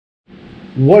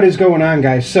What is going on,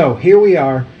 guys? So here we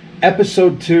are,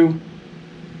 episode 2.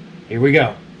 Here we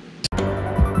go.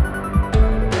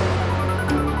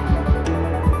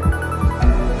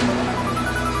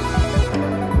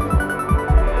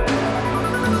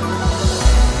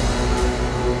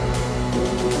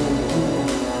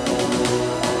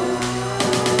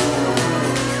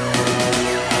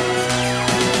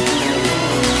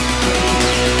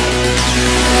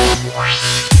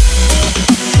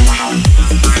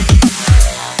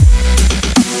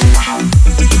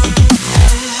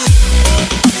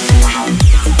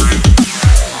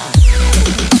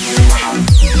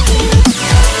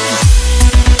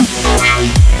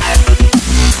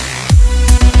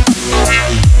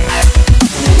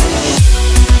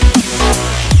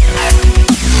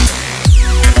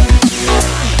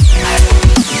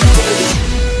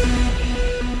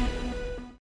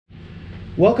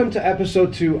 Welcome to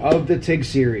episode 2 of the TIG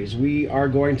series. We are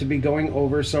going to be going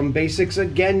over some basics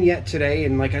again yet today,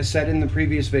 and like I said in the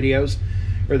previous videos,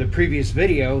 or the previous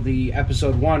video, the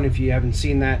episode 1, if you haven't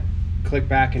seen that, click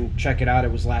back and check it out.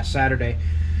 It was last Saturday.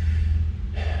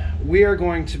 We are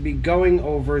going to be going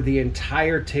over the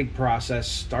entire TIG process,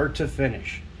 start to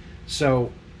finish.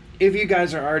 So if you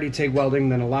guys are already TIG welding,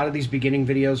 then a lot of these beginning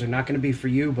videos are not going to be for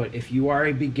you, but if you are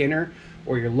a beginner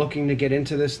or you're looking to get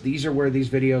into this, these are where these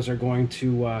videos are going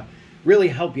to really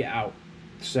help you out.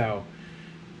 So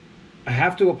I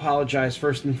have to apologize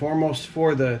first and foremost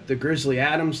for the Grizzly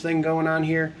Adams thing going on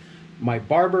here. My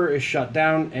barber is shut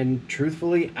down, and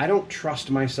truthfully, I don't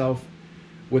trust myself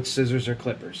with scissors or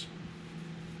clippers.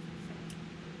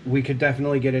 We could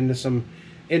definitely get into some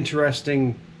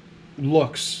interesting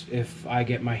looks if I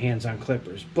get my hands on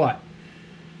clippers, but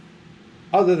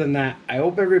other than that, I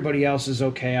hope everybody else is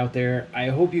okay out there. I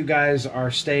hope you guys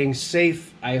are staying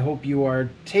safe. I hope you are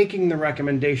taking the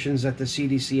recommendations that the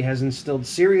CDC has instilled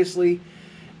seriously,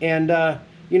 and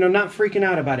not freaking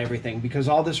out about everything, because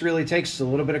all this really takes is a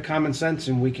little bit of common sense,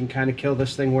 and we can kind of kill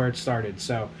this thing where it started.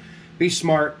 So be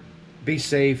smart, be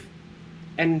safe,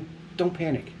 and don't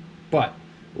panic. But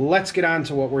let's get on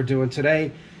to what we're doing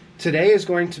today. Today is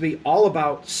going to be all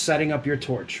about setting up your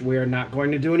torch. We are not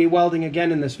going to do any welding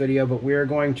again in this video, but we are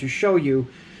going to show you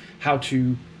how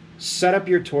to set up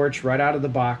your torch right out of the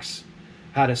box,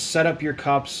 how to set up your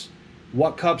cups,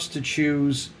 what cups to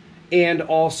choose, and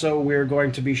also we're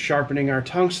going to be sharpening our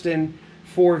tungsten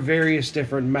for various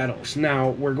different metals.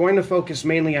 Now, we're going to focus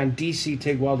mainly on DC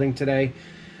TIG welding today,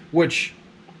 which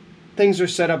things are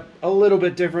set up a little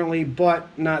bit differently, but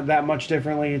not that much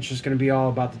differently. It's just going to be all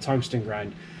about the tungsten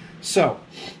grind. So,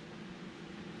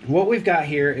 what we've got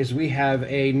here is we have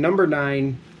a number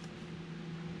 9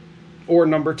 or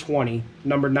number 20.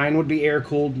 Number 9 would be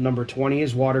air-cooled, number 20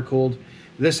 is water-cooled.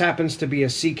 This happens to be a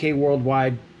CK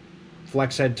Worldwide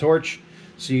flex head torch,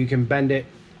 so you can bend it.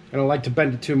 I don't like to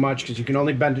bend it too much because you can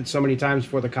only bend it so many times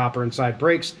before the copper inside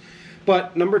breaks.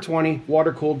 But number 20,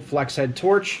 water-cooled flex head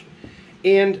torch.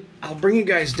 And I'll bring you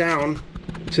guys down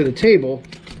to the table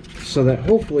so that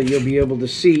hopefully you'll be able to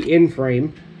see in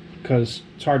frame, because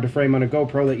it's hard to frame on a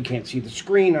GoPro that you can't see the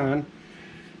screen on.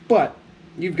 But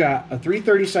you've got a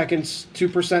 3/32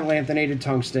 2% lanthanated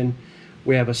tungsten.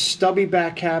 We have a stubby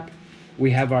back cap.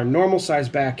 We have our normal size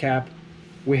back cap.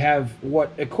 We have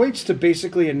what equates to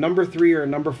basically a number 3 or a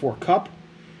number 4 cup.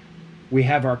 We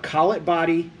have our collet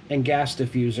body and gas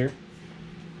diffuser.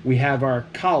 We have our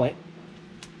collet.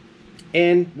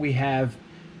 And we have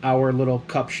our little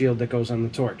cup shield that goes on the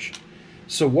torch.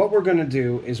 So what we're going to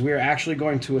do is we're actually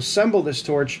going to assemble this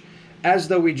torch as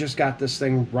though we just got this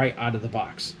thing right out of the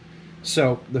box.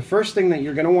 So the first thing that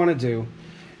you're going to want to do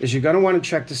is you're going to want to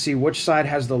check to see which side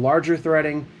has the larger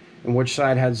threading and which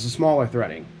side has the smaller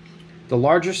threading. The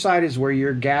larger side is where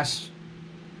your gas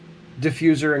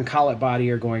diffuser and collet body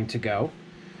are going to go,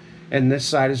 and this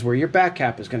side is where your back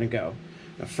cap is going to go.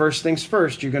 Now, first things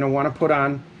first, you're going to want to put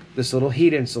on this little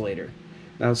heat insulator.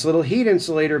 Now, this little heat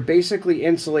insulator basically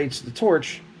insulates the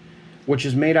torch, which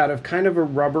is made out of kind of a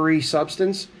rubbery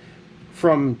substance,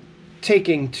 from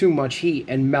taking too much heat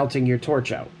and melting your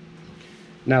torch out.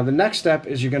 Now, the next step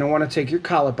is you're going to want to take your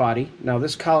collet body. Now,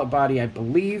 this collet body, I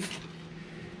believe,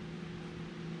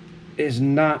 is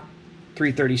not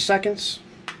 3/32,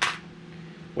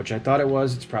 which I thought it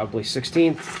was. It's probably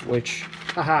 16th, which,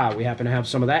 haha, we happen to have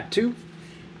some of that too.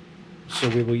 So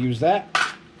we will use that.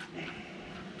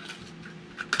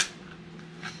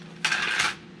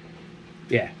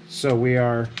 Yeah, so we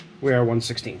are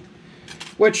 1/16,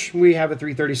 which we have a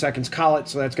 3/32 collet,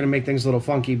 so that's going to make things a little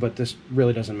funky, but this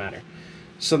really doesn't matter.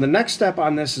 So the next step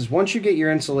on this is once you get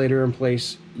your insulator in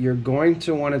place, you're going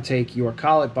to want to take your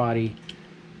collet body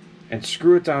and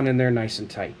screw it down in there nice and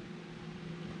tight.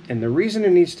 And the reason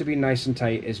it needs to be nice and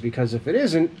tight is because if it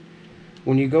isn't,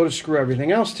 when you go to screw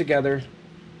everything else together,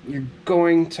 you're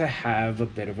going to have a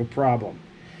bit of a problem.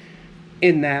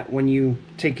 In that when you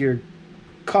take your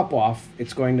cup off,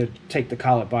 it's going to take the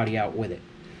collet body out with it.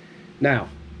 Now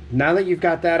that you've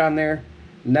got that on there,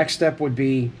 next step would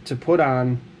be to put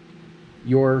on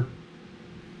your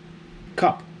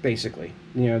cup, basically.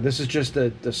 You know, this is just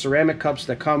the ceramic cups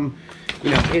that come,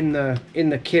 you know, in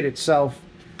the kit itself.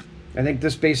 I think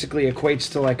this basically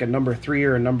equates to like a number 3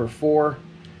 or a number 4.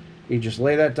 You just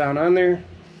lay that down on there,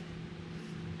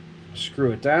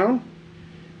 screw it down,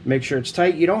 make sure it's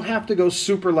tight. You don't have to go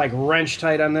super like wrench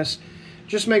tight on this.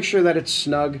 Just make sure that it's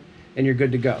snug and you're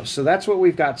good to go. So that's what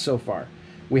we've got so far.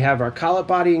 We have our collet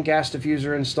body and gas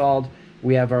diffuser installed.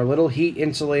 We have our little heat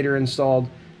insulator installed.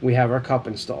 We have our cup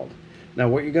installed. Now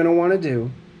what you're going to want to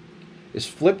do is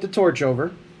flip the torch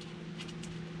over,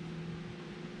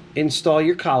 install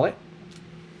your collet.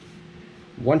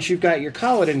 Once you've got your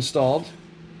collet installed,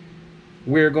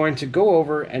 we're going to go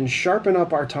over and sharpen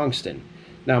up our tungsten.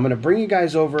 Now I'm going to bring you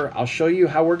guys over. I'll show you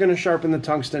how we're going to sharpen the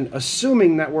tungsten,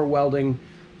 assuming that we're welding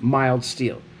mild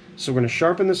steel. So we're going to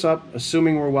sharpen this up,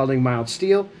 assuming we're welding mild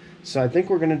steel. So I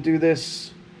think we're going to do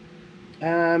this,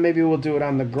 maybe we'll do it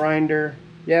on the grinder.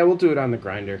 Yeah, we'll do it on the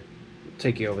grinder. I'll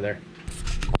take you over there.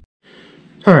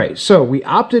 Alright, so we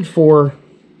opted for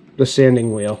the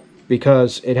sanding wheel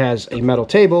because it has a metal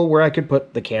table where I could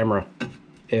put the camera.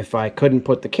 If I couldn't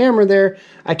put the camera there,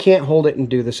 I can't hold it and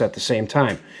do this at the same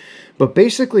time. But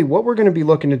basically what we're going to be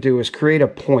looking to do is create a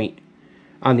point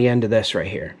on the end of this right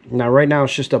here. Now right now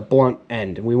it's just a blunt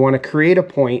end. We want to create a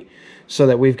point so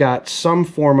that we've got some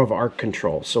form of arc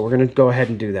control. So we're going to go ahead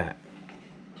and do that.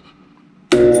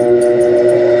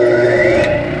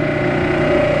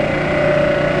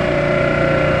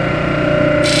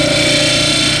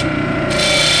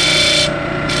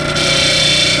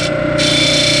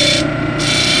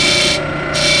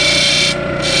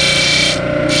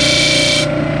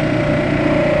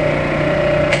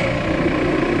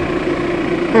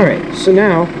 Alright, so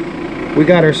now we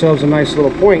got ourselves a nice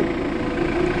little point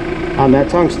on that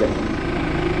tungsten.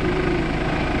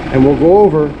 And we'll go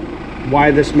over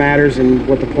why this matters and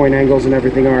what the point angles and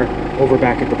everything are over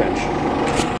back at the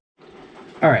bench.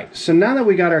 Alright, so now that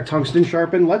we got our tungsten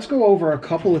sharpened, let's go over a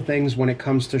couple of things when it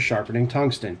comes to sharpening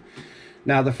tungsten.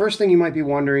 Now the first thing you might be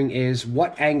wondering is,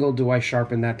 what angle do I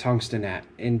sharpen that tungsten at?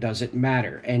 And does it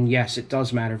matter? And yes, it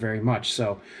does matter very much.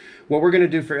 So what we're going to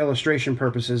do for illustration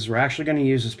purposes, we're actually going to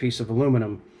use this piece of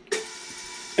aluminum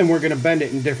and we're going to bend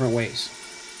it in different ways.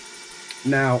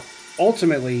 Now,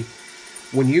 ultimately,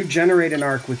 when you generate an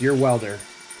arc with your welder,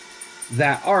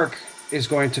 that arc is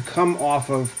going to come off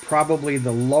of probably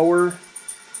the lower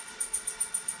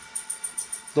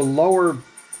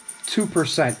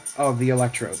 2% of the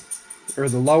electrode, or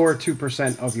the lower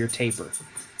 2% of your taper.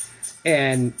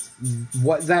 And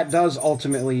what that does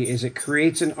ultimately is it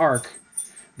creates an arc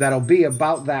that'll be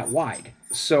about that wide.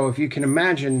 So if you can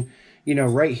imagine, you know,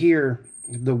 right here,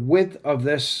 the width of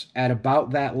this at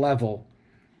about that level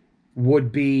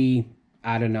would be,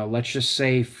 I don't know, let's just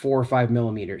say 4 or 5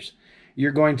 millimeters.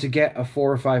 You're going to get a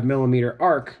 4 or 5 millimeter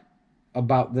arc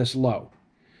about this low.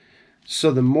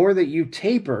 So the more that you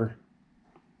taper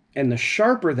and the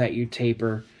sharper that you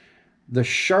taper, the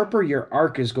sharper your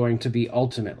arc is going to be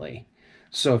ultimately.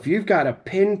 So if you've got a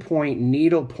pinpoint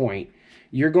needle point,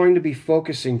 you're going to be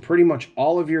focusing pretty much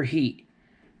all of your heat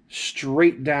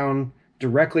straight down,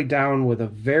 directly down with a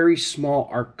very small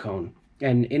arc cone.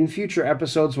 And in future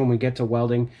episodes when we get to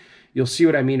welding, you'll see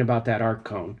what I mean about that arc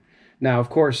cone. Now, of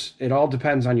course, it all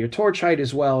depends on your torch height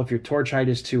as well. If your torch height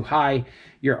is too high,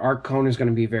 your arc cone is going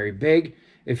to be very big.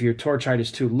 If your torch height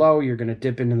is too low, you're going to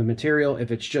dip into the material.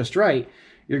 If it's just right,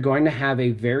 you're going to have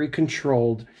a very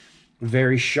controlled,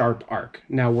 very sharp arc.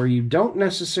 Now, where you don't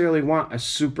necessarily want a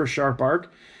super sharp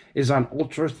arc is on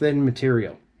ultra thin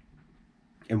material.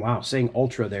 And wow, saying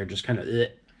ultra there just kind of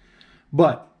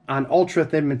but on ultra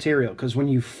thin material, because when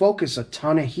you focus a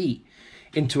ton of heat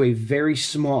into a very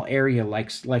small area,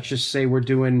 like let's just say we're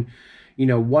doing, you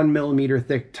know, 1 millimeter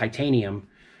thick titanium,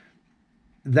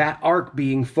 that arc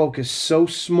being focused so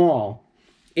small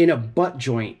in a butt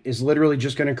joint is literally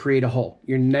just going to create a hole.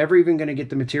 You're never even going to get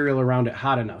the material around it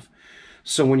hot enough.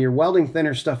 So when you're welding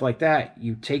thinner stuff like that,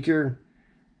 you take your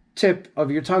tip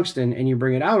of your tungsten and you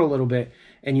bring it out a little bit,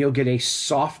 and you'll get a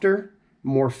softer,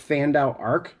 more fanned out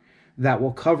arc that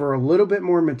will cover a little bit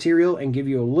more material and give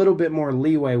you a little bit more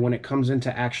leeway when it comes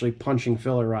into actually punching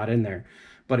filler rod in there.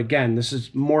 But again, this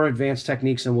is more advanced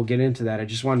techniques and we'll get into that. I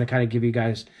just wanted to kind of give you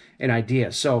guys an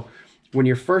idea. So when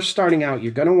you're first starting out,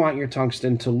 you're going to want your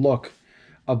tungsten to look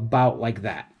about like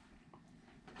that.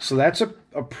 So that's a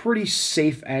a pretty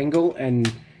safe angle,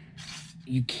 and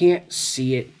you can't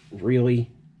see it really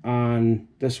on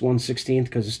this 1/16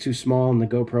 because it's too small, and the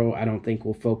GoPro I don't think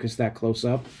will focus that close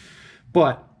up,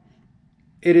 but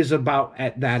it is about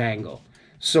at that angle.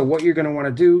 So what you're going to want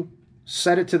to do,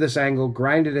 set it to this angle,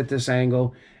 grind it at this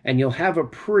angle, and you'll have a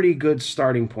pretty good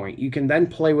starting point. You can then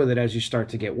play with it as you start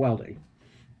to get welding.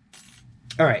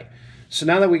 All right, so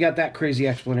now that we got that crazy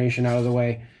explanation out of the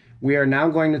way, we are now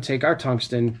going to take our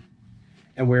tungsten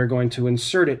and we're going to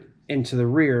insert it into the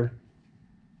rear.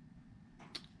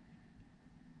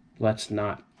 Let's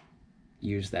not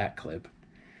use that clip.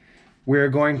 We're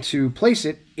going to place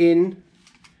it in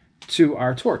to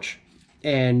our torch.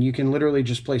 And you can literally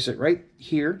just place it right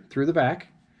here through the back.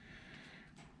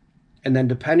 And then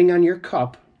depending on your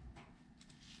cup,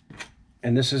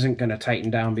 and this isn't going to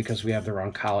tighten down because we have the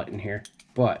wrong collet in here,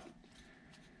 but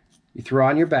you throw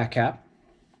on your back cap.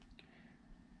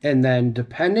 And then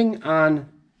depending on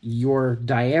your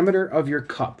diameter of your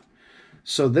cup,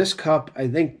 so this cup, I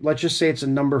think, let's just say it's a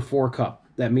number 4 cup.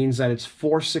 That means that it's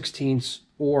 4/16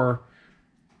 or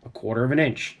 1/4 of an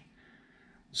inch.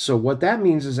 So what that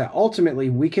means is that ultimately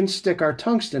we can stick our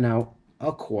tungsten out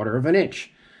 1/4 of an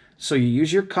inch. So you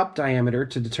use your cup diameter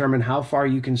to determine how far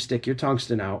you can stick your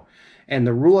tungsten out. And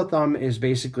the rule of thumb is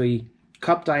basically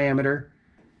cup diameter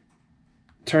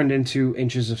turned into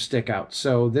inches of stick out.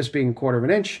 So this being 1/4 of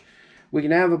an inch, we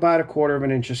can have about 1/4 of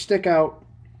an inch of stick out.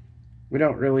 We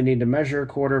don't really need to measure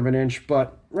 1/4 of an inch,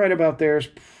 but right about there is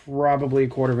probably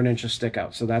 1/4 of an inch of stick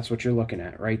out. So that's what you're looking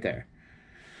at right there.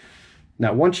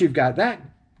 Now, once you've got that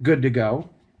good to go,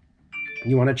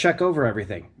 you want to check over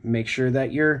everything. Make sure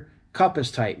that your cup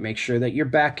is tight. Make sure that your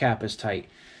back cap is tight.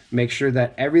 Make sure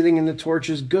that everything in the torch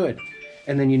is good.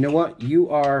 And then you know what? You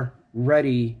are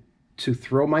ready to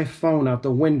throw my phone out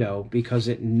the window because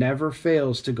it never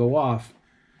fails to go off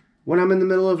when I'm in the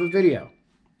middle of a video.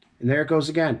 And there it goes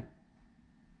again.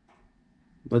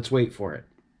 Let's wait for it.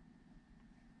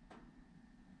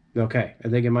 Okay, I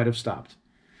think it might have stopped.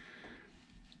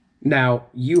 Now,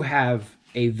 you have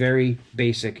a very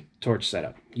basic torch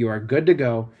setup. You are good to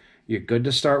go. You're good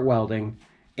to start welding.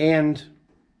 And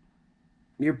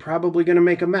you're probably going to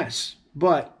make a mess.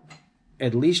 But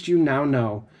at least you now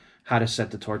know how to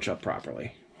set the torch up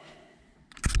properly.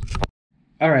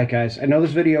 Alright guys, I know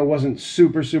this video wasn't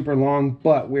super long,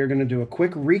 but we're going to do a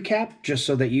quick recap just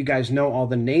so that you guys know all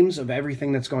the names of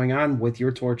everything that's going on with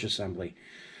your torch assembly.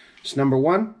 So number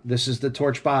 1, this is the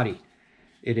torch body.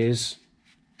 It is,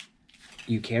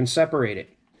 you can separate it.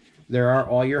 There are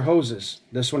all your hoses.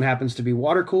 This one happens to be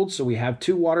water cooled, so we have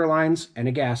 2 water lines and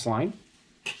a gas line.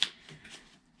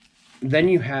 Then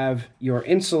you have your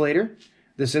insulator.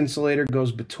 This insulator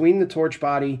goes between the torch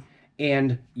body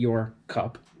and your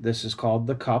cup. This is called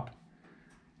the cup.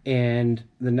 And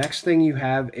the next thing you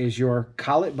have is your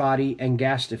collet body and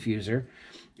gas diffuser.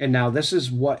 And now this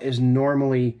is what is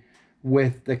normally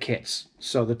with the kits.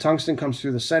 So the tungsten comes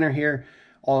through the center here.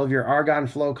 All of your argon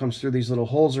flow comes through these little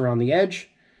holes around the edge.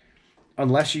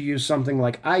 Unless you use something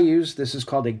like I use, this is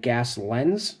called a gas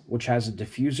lens, which has a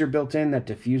diffuser built in that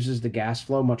diffuses the gas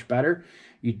flow much better.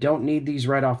 You don't need these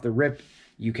right off the rip.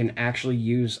 You can actually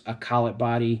use a collet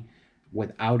body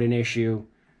without an issue,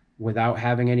 without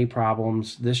having any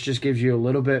problems. This just gives you a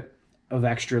little bit of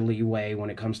extra leeway when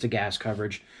it comes to gas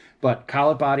coverage. But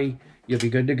collet body, you'll be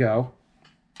good to go.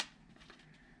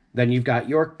 Then you've got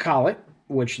your collet,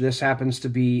 which this happens to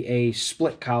be a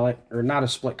split collet, or not a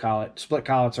split collet. Split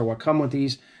collets are what come with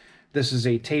these. This is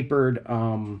a tapered,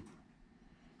 I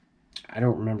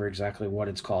don't remember exactly what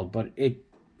it's called, but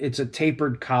it's a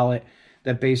tapered collet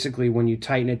that basically when you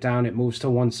tighten it down, it moves to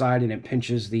one side and it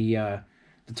pinches the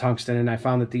tungsten. And I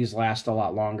found that these last a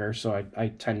lot longer, so I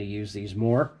tend to use these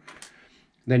more.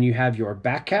 Then you have your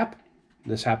back cap.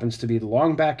 This happens to be the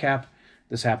long back cap.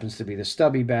 This happens to be the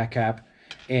stubby back cap.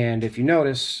 And if you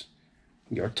notice,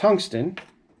 your tungsten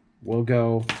will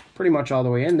go pretty much all the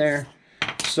way in there.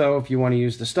 So if you want to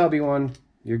use the stubby one,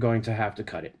 you're going to have to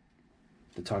cut it.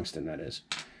 The tungsten, that is.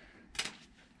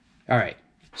 All right,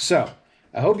 so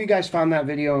I hope you guys found that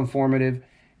video informative.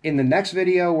 In the next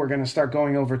video, we're going to start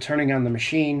going over turning on the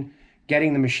machine,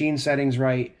 getting the machine settings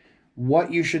right,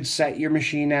 what you should set your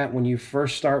machine at when you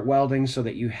first start welding so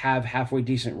that you have halfway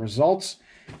decent results.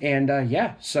 And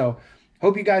yeah, so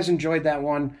hope you guys enjoyed that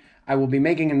one. I will be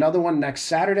making another one next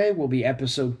Saturday. Will be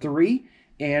episode 3.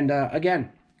 And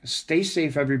again, stay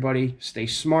safe, everybody. Stay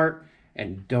smart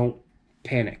and don't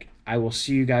panic. I will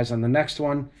see you guys on the next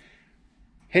one.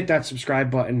 Hit that subscribe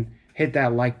button. Hit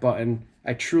that like button.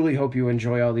 I truly hope you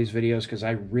enjoy all these videos because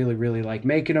I really like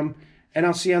making them. And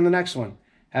I'll see you on the next one.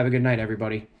 Have a good night,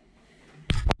 everybody.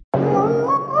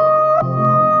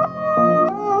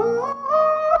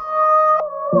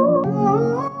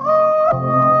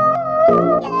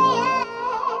 Yeah.